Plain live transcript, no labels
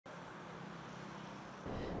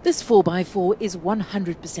This 4x4 is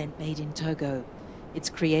 100% made in Togo. Its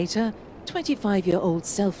creator, 25-year-old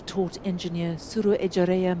self-taught engineer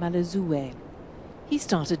Sourou-Edjareyo Malazouwe. He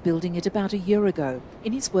started building it about a year ago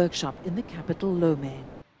in his workshop in the capital Lomé.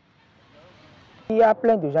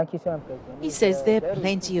 He says there are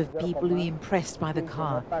plenty of people who are impressed by the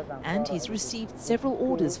car, and he's received several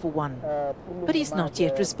orders for one. But he's not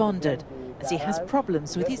yet responded, as he has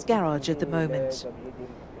problems with his garage at the moment.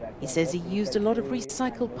 He says he used a lot of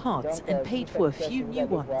recycled parts and paid for a few new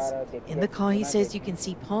ones. In the car, he says, you can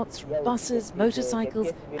see parts from buses,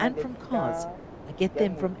 motorcycles and from cars. I get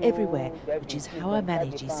them from everywhere, which is how I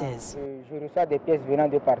manage, he says.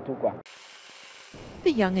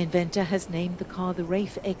 The young inventor has named the car the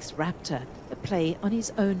Rafe X Raptor, a play on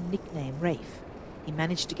his own nickname, Rafe. He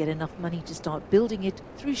managed to get enough money to start building it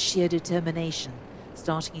through sheer determination,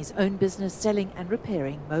 starting his own business selling and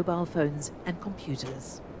repairing mobile phones and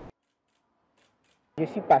computers.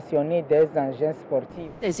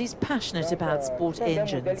 Says he's passionate about sport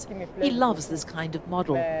engines. He loves this kind of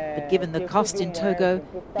model, but given the cost in Togo,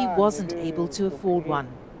 he wasn't able to afford one.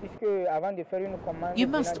 You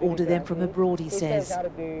must order them from abroad, he says.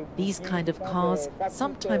 These kind of cars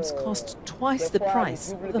sometimes cost twice the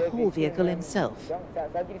price of the whole vehicle himself.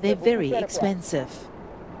 They're very expensive.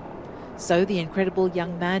 So the incredible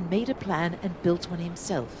young man made a plan and built one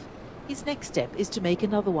himself. His next step is to make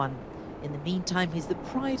another one. In the meantime, he's the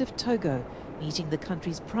pride of Togo, meeting the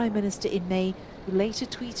country's Prime Minister in May, who later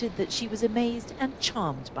tweeted that she was amazed and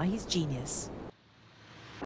charmed by his genius.